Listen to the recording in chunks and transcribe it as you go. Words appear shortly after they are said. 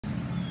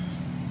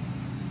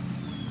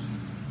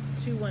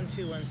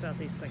2121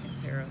 Southeast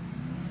 2nd Terrace.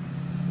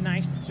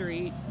 Nice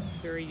street,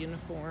 very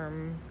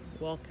uniform,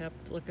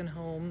 well-kept looking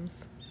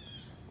homes.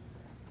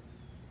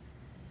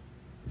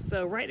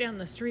 So right down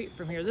the street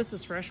from here, this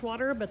is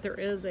Freshwater, but there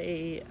is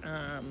a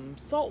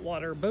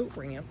saltwater boat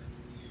ramp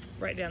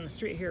right down the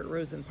street here at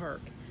Rosen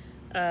Park.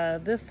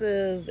 This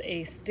is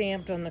a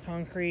stamped on the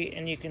concrete,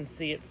 and you can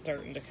see it's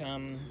starting to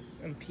come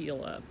and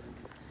peel up.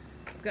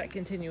 It's got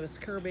continuous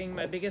curbing.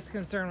 My biggest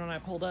concern when I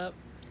pulled up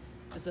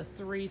is a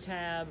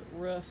 3-tab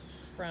roof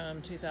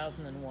from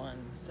 2001.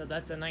 So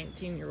that's a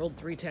 19-year-old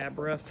 3-tab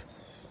roof.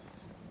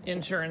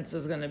 Insurance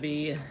is going to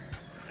be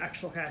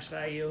actual cash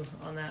value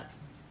on that.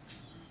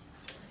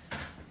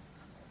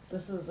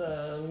 This is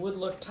a wood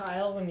look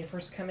tile when you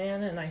first come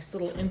in, a nice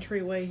little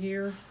entryway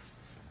here.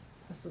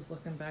 This is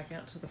looking back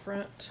out to the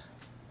front.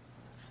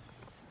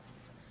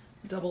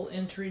 Double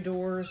entry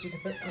doors. You can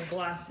put some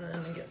glass in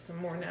and get some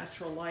more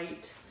natural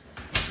light.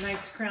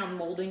 Nice crown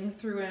molding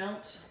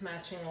throughout,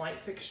 matching light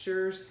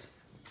fixtures.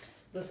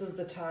 This is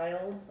the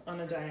tile on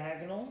a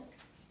diagonal.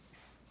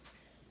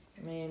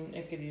 I mean,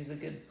 it could use a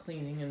good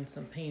cleaning and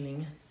some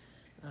painting,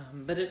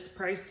 but it's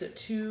priced at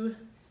 $298.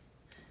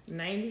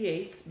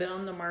 It's been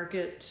on the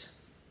market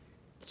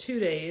 2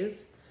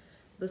 days.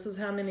 This is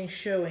how many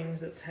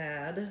showings it's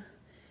had,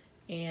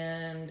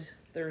 and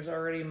there's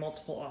already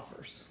multiple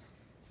offers.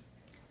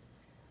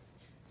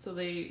 So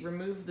they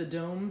removed the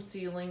dome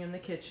ceiling in the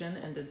kitchen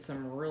and did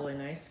some really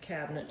nice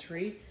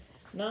cabinetry.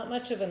 Not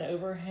much of an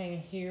overhang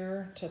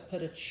here to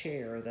put a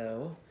chair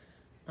though.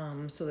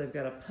 So they've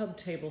got a pub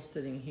table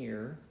sitting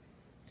here.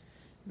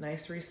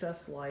 Nice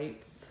recessed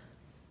lights.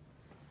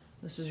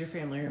 This is your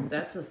family room.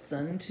 That's a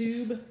sun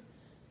tube.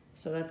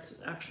 So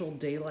that's actual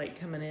daylight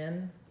coming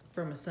in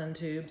from a sun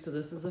tube. So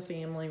this is a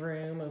family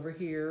room over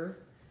here.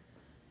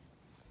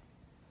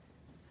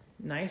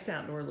 Nice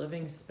outdoor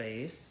living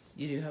space.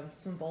 You do have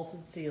some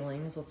vaulted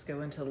ceilings. Let's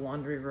go into the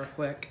laundry real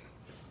quick.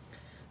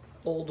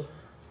 Old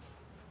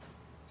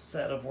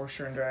set of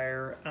washer and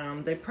dryer.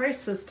 They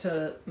priced this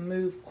to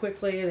move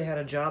quickly. They had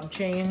a job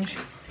change.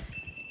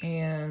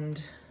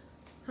 And,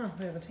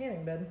 we have a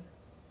tanning bed.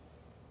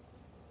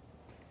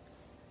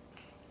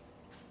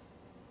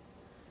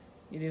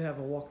 You do have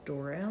a walk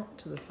door out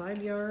to the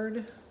side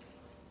yard.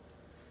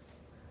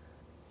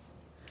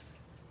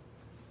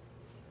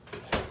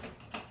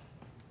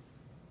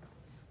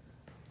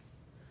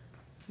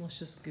 Let's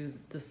just do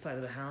this side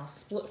of the house.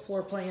 Split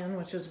floor plan,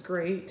 which is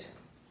great.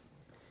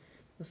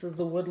 This is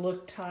the wood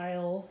look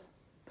tile.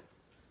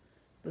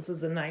 This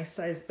is a nice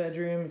size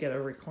bedroom. Get a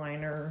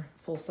recliner,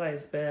 full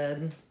size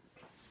bed.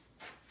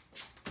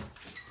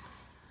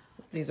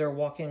 These are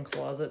walk-in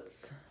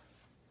closets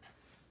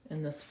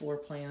in this floor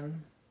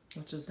plan,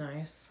 which is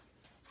nice.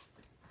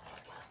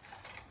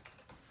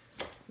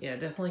 Yeah,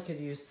 definitely could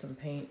use some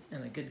paint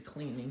and a good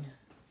cleaning.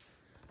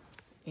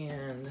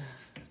 And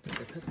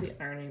they put the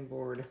ironing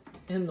board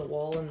in the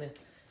wall in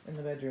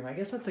the bedroom. I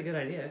guess that's a good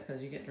idea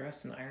because you get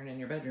dressed and iron in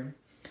your bedroom.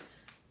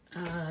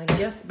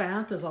 Guest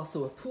bath is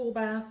also a pool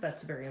bath.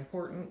 That's very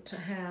important to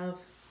have.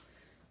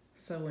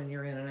 So when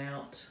you're in and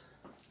out,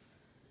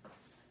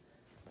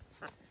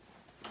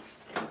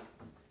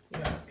 you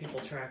don't have people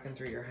tracking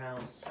through your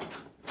house.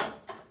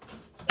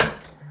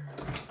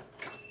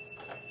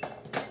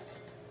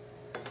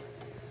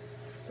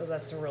 So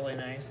that's really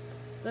nice.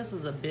 This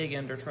is a big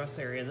under truss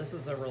area. This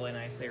is a really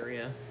nice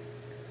area.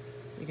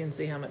 You can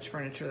see how much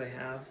furniture they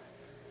have.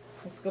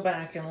 Let's go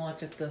back and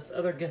look at this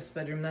other guest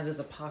bedroom. That is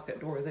a pocket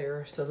door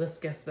there. So this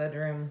guest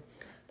bedroom,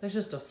 that's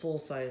just a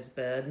full-size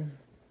bed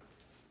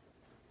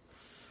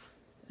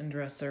and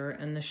dresser,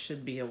 and this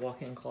should be a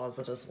walk-in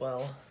closet as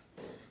well.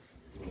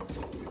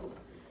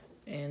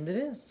 And it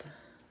is.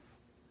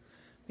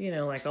 You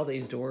know, like all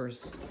these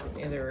doors,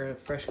 either a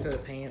fresh coat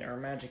of paint or a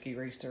magic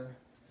eraser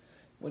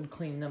would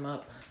clean them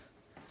up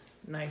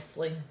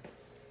nicely.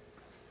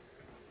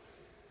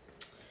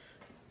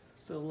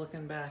 So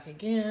looking back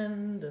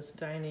again, this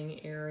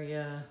dining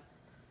area,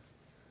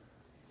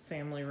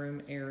 family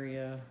room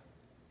area.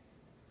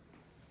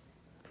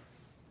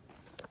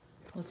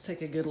 Let's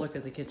take a good look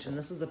at the kitchen.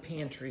 This is a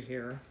pantry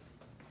here.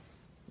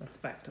 Let's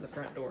back to the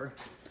front door.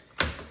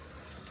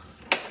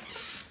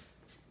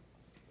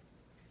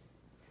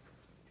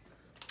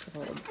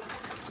 Couple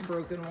of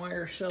broken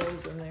wire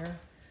shelves in there.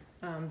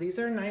 These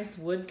are nice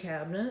wood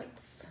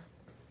cabinets.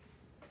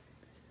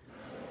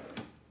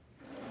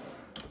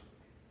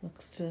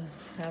 Looks to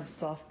have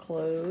soft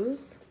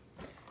close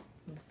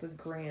with the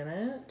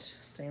granite,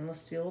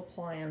 stainless steel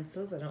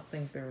appliances. I don't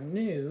think they're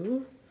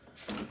new.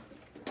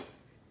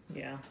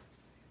 Yeah.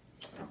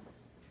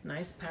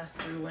 Nice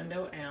pass-through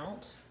window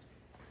out.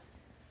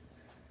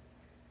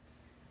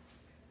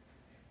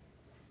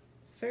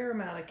 Fair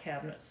amount of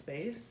cabinet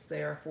space.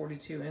 They are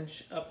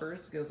 42-inch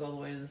uppers. Goes all the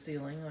way to the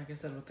ceiling, like I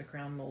said, with the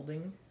crown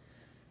molding.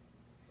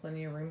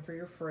 Plenty of room for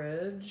your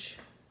fridge.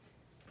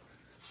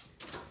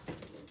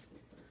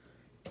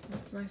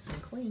 It's nice and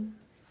clean.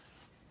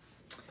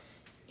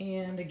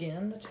 And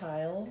again, the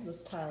tile,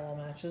 this tile all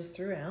matches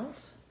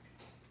throughout.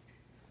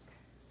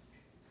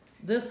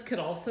 This could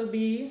also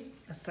be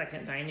a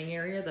second dining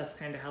area. That's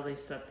kind of how they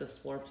set this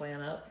floor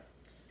plan up.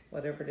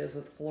 Whatever it is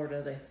with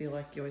Florida, they feel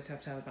like you always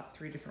have to have about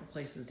 3 different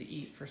places to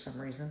eat for some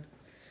reason.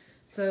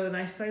 So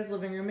nice size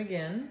living room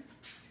again.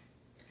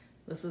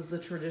 This is the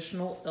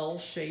traditional L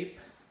shape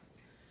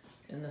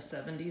in the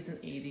 70s and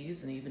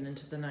 80s and even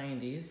into the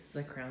 90s.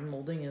 The crown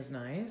molding is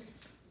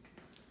nice.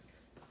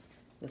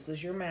 This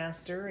is your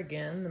master.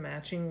 Again, the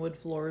matching wood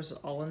floors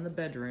all in the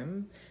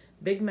bedroom.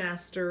 Big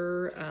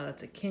master,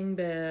 that's a king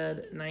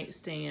bed,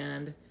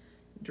 nightstand,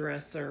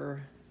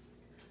 dresser,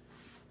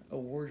 a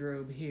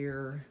wardrobe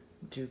here.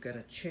 You've got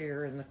a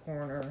chair in the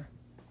corner.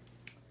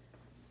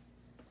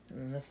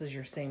 And this is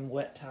your same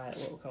wet tile,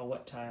 what we call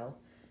wet tile.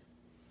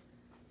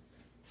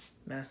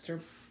 Master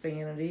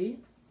vanity.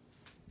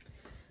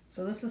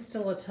 So this is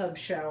still a tub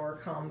shower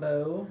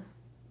combo,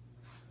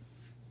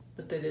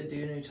 but they did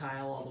do new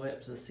tile all the way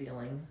up to the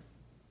ceiling.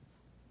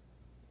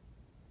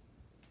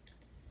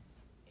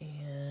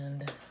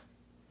 And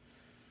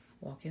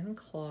walk-in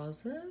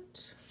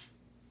closet.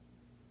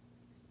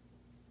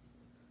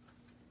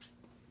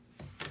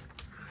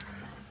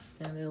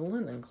 And a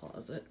linen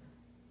closet.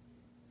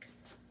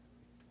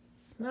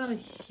 Not a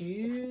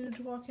huge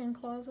walk-in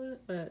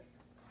closet, but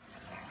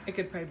it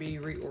could probably be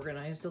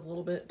reorganized a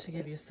little bit to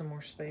give you some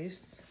more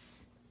space.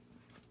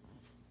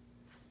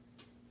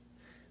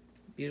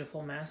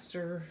 Beautiful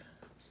master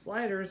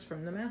sliders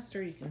from the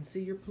master. You can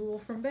see your pool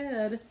from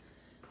bed.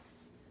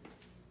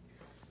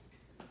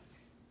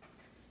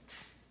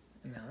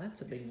 Now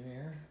that's a big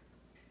mirror.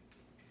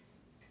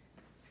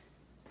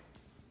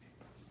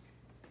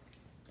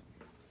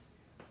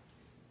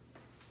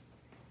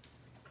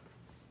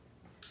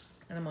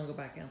 And I'm gonna go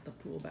back out the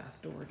pool bath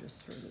door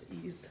just for the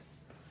ease.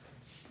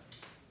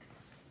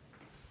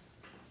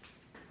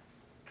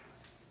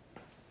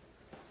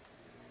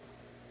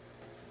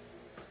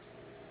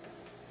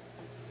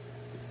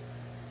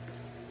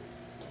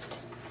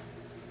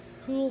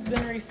 Pool's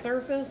been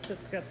resurfaced.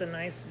 It's got the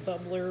nice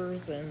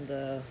bubblers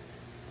and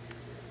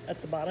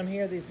at the bottom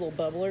here, these little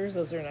bubblers,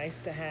 those are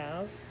nice to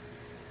have.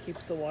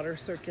 Keeps the water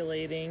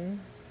circulating.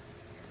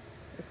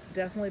 It's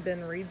definitely been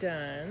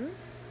redone,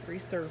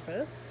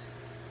 resurfaced.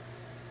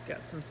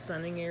 Got some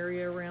sunning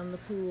area around the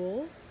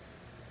pool.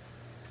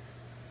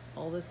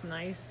 All this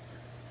nice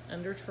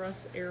under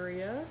truss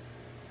area.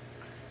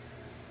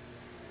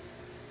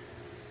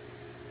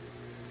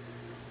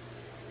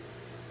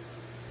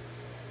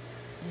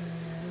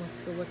 And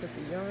let's go look at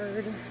the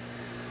yard.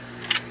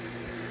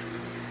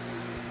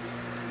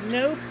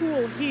 No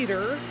pool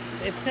heater.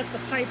 They've cut the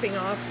piping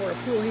off where a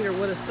pool heater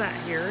would have sat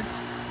here.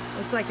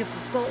 Looks like it's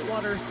a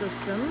saltwater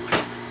system.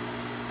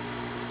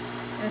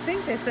 I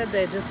think they said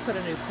they just put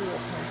a new pool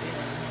pump in.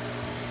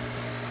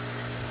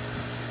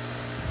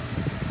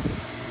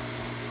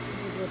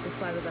 This is what the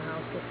side of the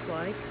house looks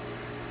like.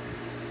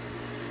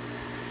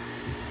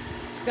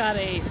 It's got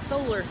a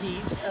solar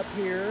heat up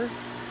here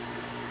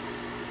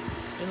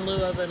in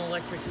lieu of an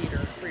electric heater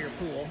for your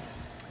pool.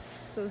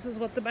 So this is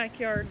what the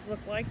backyards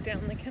look like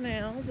down the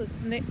canal.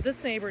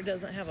 This neighbor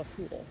doesn't have a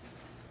pool.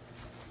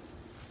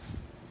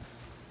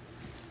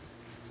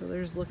 So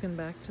there's looking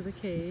back to the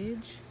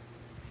cage.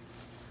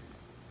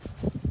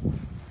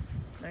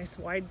 Nice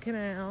wide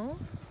canal.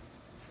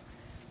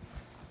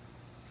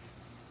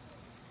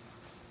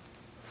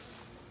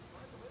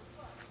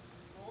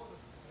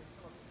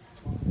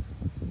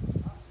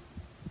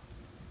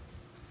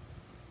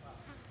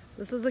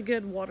 This is a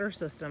good water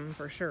system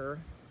for sure.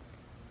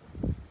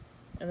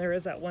 And there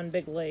is that one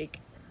big lake.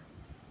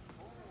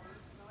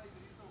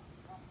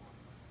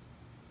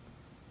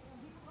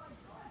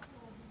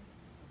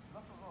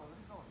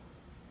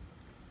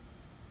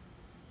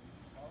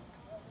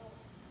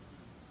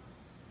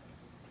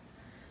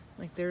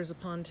 Like there's a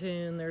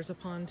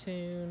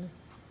pontoon,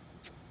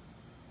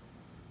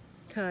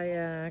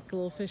 kayak, a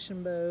little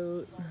fishing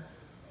boat.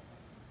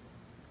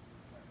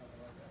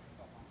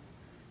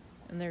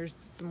 And there's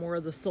some more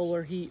of the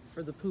solar heat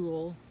for the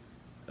pool.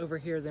 Over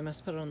here, they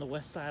must put it on the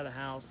west side of the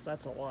house.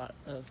 That's a lot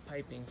of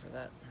piping for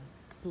that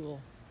pool.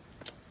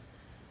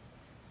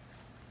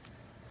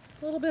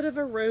 A little bit of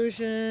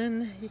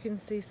erosion. You can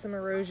see some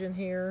erosion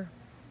here.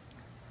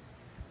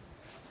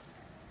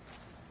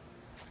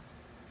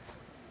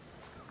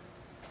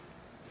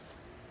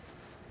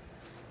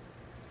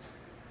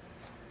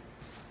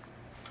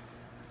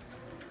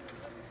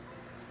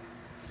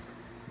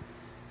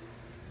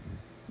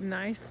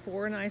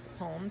 Four nice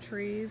palm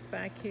trees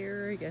back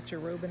here. You got your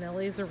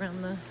robanellis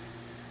around the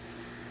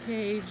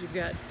cage. You've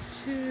got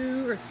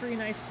 2 or 3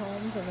 nice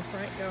palms in the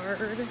front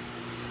yard.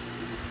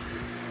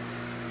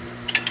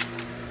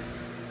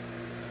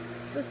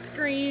 The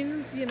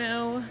screens, you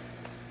know,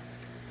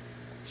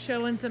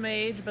 showing some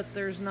age, but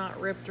there's not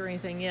ripped or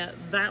anything yet.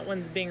 That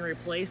one's being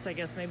replaced. I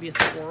guess maybe a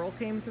squirrel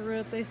came through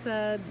it, they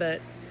said, but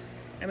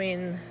I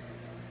mean,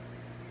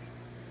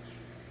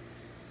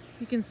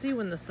 you can see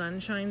when the sun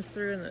shines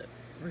through and it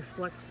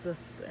reflects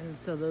this, and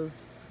so those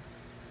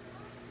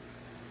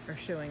are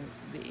showing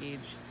the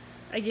age.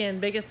 Again,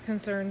 biggest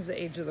concern is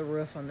the age of the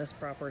roof on this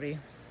property,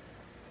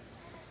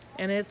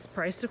 and it's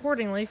priced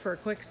accordingly for a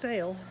quick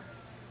sale.